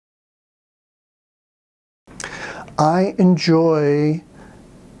I enjoy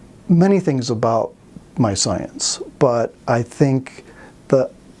many things about my science, but I think the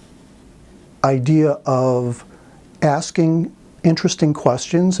idea of asking interesting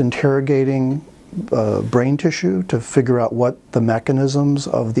questions, interrogating brain tissue to figure out what the mechanisms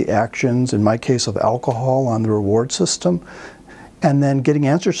of the actions, in my case of alcohol, on the reward system, and then getting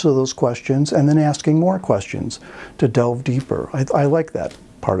answers to those questions and then asking more questions to delve deeper. I like that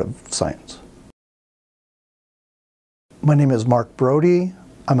part of science. My name is Mark Brodie.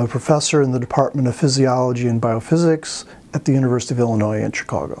 I'm a professor in the Department of Physiology and Biophysics at the University of Illinois in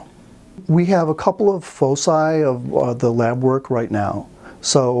Chicago. We have a couple of foci of the lab work right now.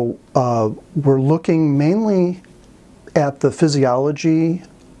 So we're looking mainly at the physiology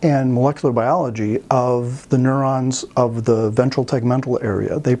and molecular biology of the neurons of the ventral tegmental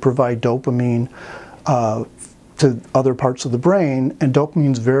area. They provide dopamine to other parts of the brain, and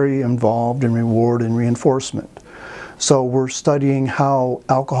dopamine is very involved in reward and reinforcement. So we're studying how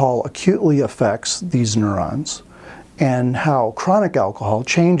alcohol acutely affects these neurons and how chronic alcohol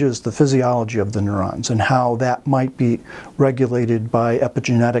changes the physiology of the neurons and how that might be regulated by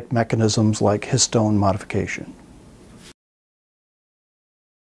epigenetic mechanisms like histone modification.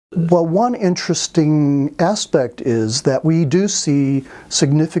 Well, one interesting aspect is that we do see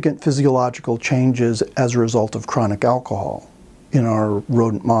significant physiological changes as a result of chronic alcohol in our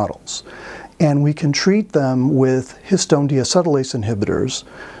rodent models. And we can treat them with histone deacetylase inhibitors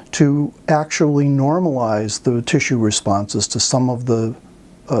to actually normalize the tissue responses to some of the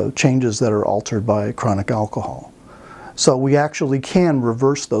changes that are altered by chronic alcohol. So we actually can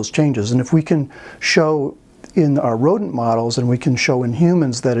reverse those changes. And if we can show in our rodent models, and we can show in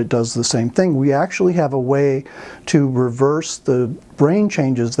humans that it does the same thing, we actually have a way to reverse the brain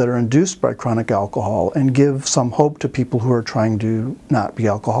changes that are induced by chronic alcohol and give some hope to people who are trying to not be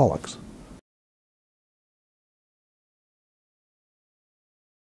alcoholics.